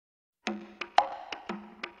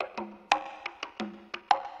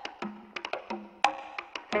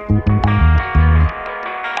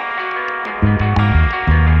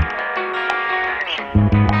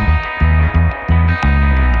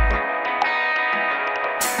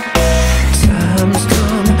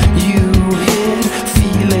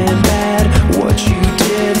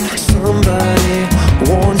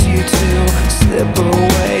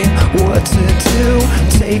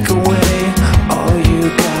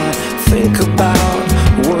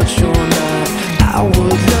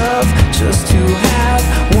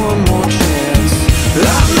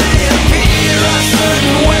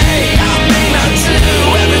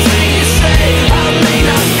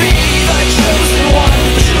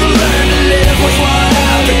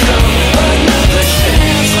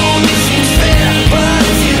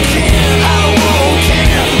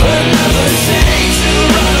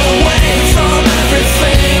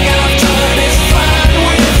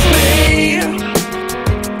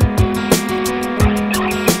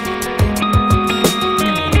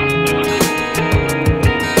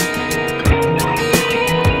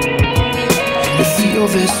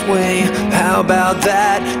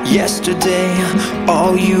Yesterday,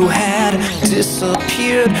 all you had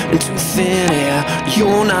disappeared into thin air.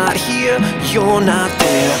 You're not here, you're not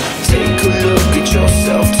there. Take a look at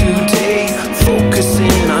yourself today.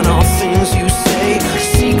 Focusing on all things you say.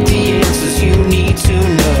 Seek the answers you need to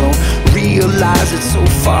know. Realize it's so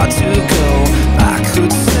far to go. I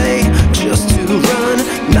could say just to run,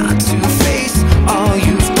 not to face all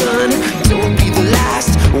you've done. Don't be the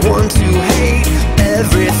last one to hate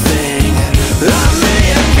everything. I may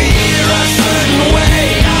appear a certain way,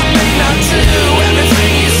 I may not do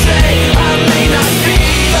everything you say, I may not be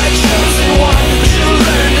the chosen one, but you'll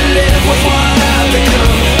learn to live with what I've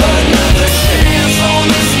become. Another chance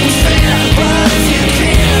only seems fair, but if you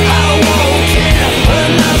can't, I won't care.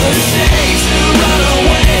 Another day to run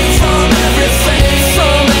away from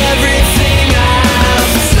everything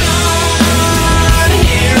I've done.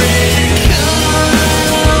 Here it comes.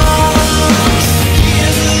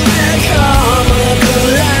 Here it comes,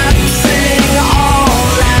 collapsing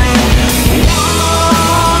all at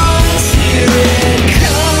once. Here it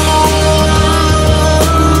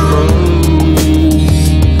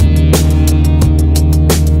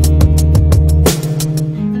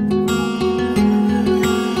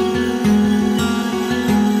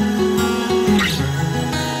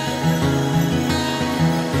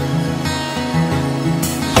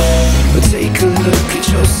But take a look at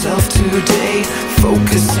yourself today.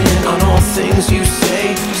 Focusing on all things you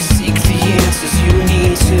say.